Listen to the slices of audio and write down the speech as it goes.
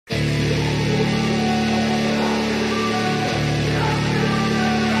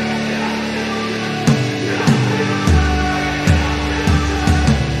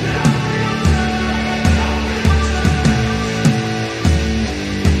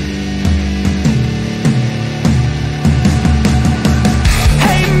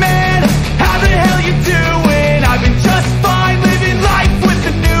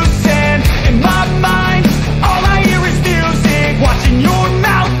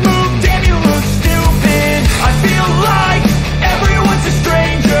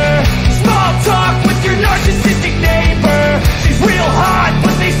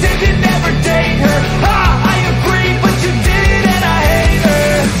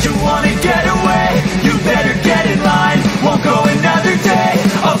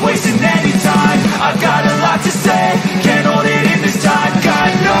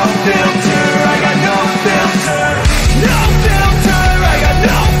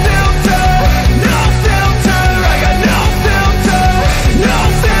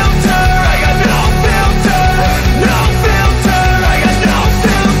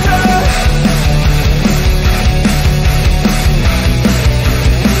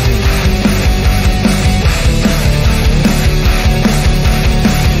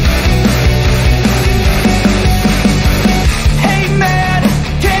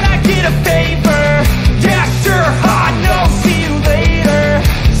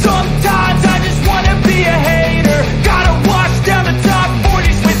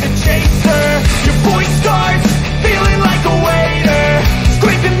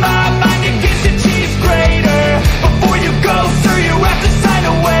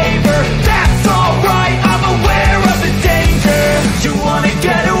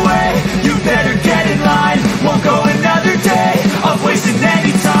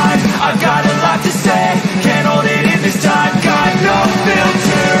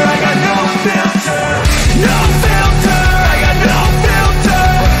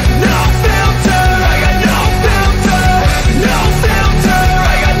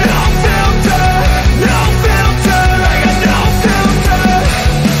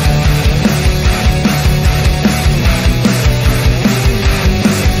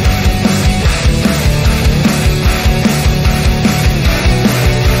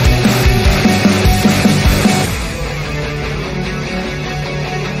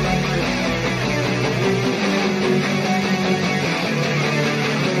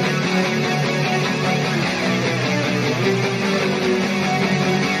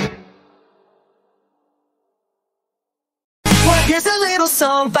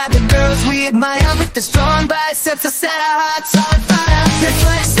song by the girls we admire, with the strong biceps that set our hearts on fire. They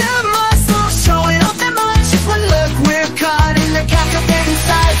flex their muscles, showing off their munches. One look, we're caught in the captivating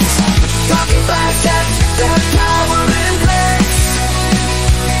sights. Talking biceps, their power in place.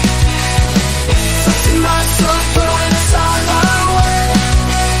 Flexing muscles, throwing us all our way.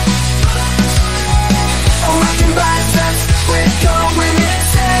 Oh, rocking biceps, we're going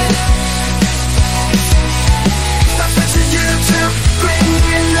insane. Stop pressing YouTube, bring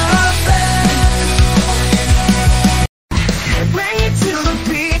in the band. Bring it to the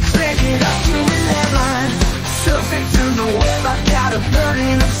beat, bring it up to 11. Surfing through the web, I've got a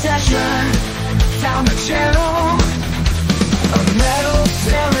burning obsession. Found the channel of metal.